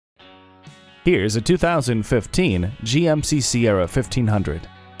Here's a 2015 GMC Sierra 1500.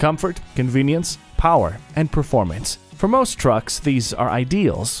 Comfort, convenience, power, and performance. For most trucks, these are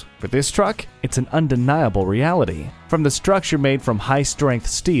ideals. For this truck, it's an undeniable reality. From the structure made from high-strength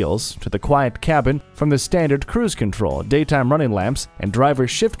steels, to the quiet cabin, from the standard cruise control, daytime running lamps, and driver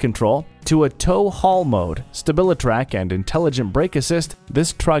shift control, to a tow-haul mode, StabiliTrak, and intelligent brake assist,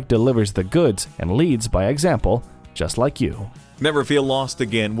 this truck delivers the goods and leads by example, just like you. Never feel lost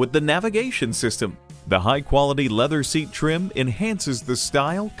again with the navigation system. The high-quality leather seat trim enhances the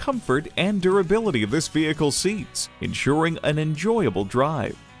style, comfort, and durability of this vehicle's seats, ensuring an enjoyable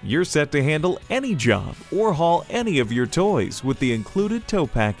drive. You're set to handle any job or haul any of your toys with the included tow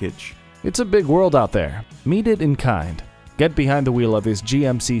package. It's a big world out there. Meet it in kind. Get behind the wheel of this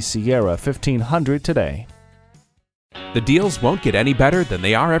GMC Sierra 1500 today. The deals won't get any better than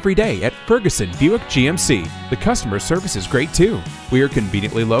they are every day at Ferguson Buick GMC. The customer service is great too. We are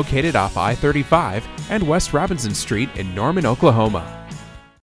conveniently located off I-35 and West Robinson Street in Norman, Oklahoma.